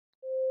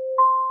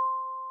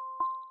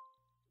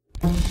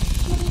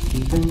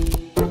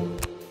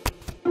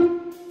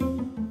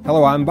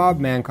Hello, I'm Bob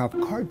Mankoff,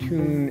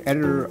 cartoon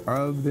editor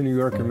of the New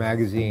Yorker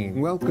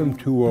magazine. Welcome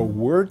to a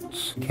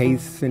worst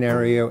case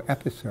scenario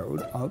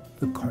episode of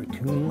the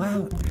Cartoon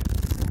Lounge.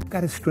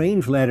 Got a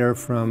strange letter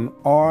from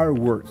R.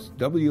 Wirtz,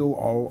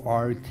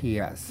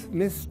 W-O-R-T-S.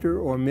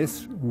 Mr. or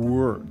Miss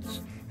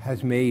Wirtz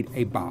has made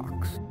a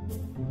box.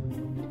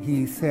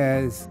 He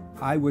says,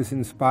 I was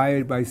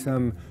inspired by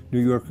some New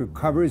Yorker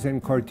covers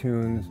and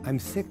cartoons. I'm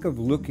sick of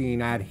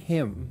looking at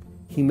him.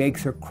 He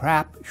makes a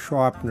crap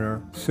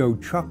sharpener, so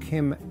chuck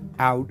him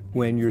out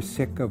when you're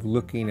sick of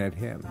looking at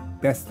him.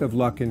 Best of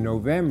luck in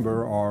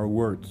November, R.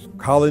 Wirtz.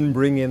 Colin,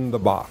 bring in the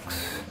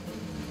box.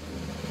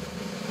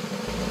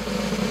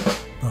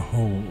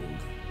 Behold.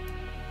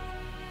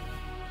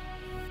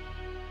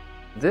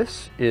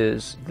 This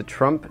is the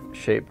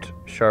Trump-shaped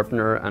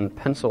sharpener and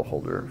pencil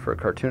holder for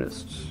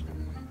cartoonists.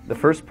 The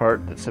first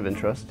part that's of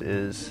interest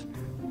is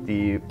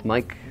the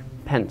Mike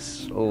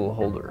pencil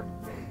holder.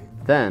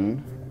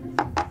 Then,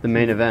 the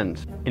main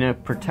event. In a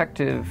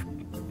protective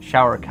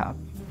shower cap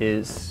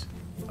is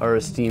our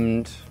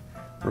esteemed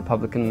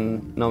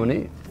Republican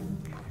nominee,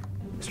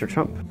 Mr.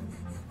 Trump.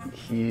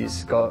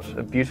 He's got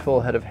a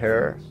beautiful head of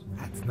hair.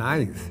 That's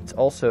nice. It's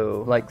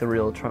also, like the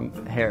real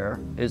Trump hair,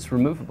 is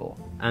removable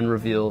and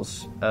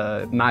reveals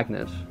a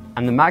magnet.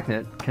 And the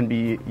magnet can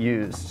be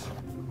used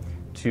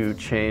to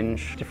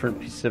change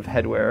different pieces of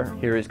headwear.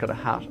 Here he's got a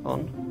hat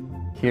on.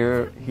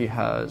 Here he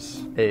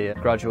has a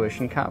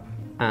graduation cap.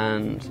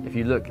 And if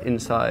you look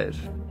inside,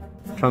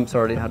 Trump's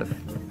already had a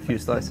few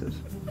slices.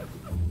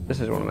 This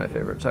is one of my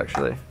favorites,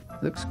 actually.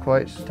 Looks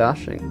quite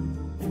dashing.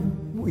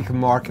 We can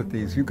market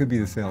these. You could be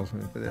the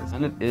salesman for this.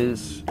 And it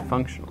is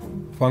functional.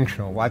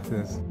 Functional. Watch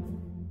this.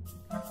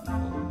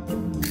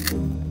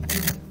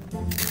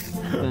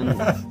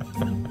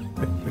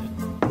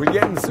 We're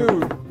getting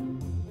sued.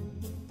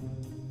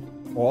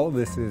 All of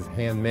this is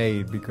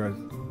handmade because,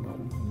 well,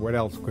 what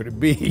else could it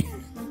be?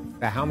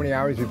 How many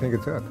hours do you think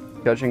it took?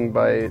 Judging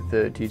by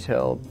the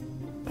detail,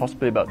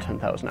 possibly about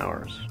 10,000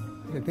 hours.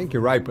 I think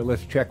you're right, but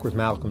let's check with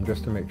Malcolm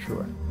just to make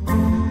sure.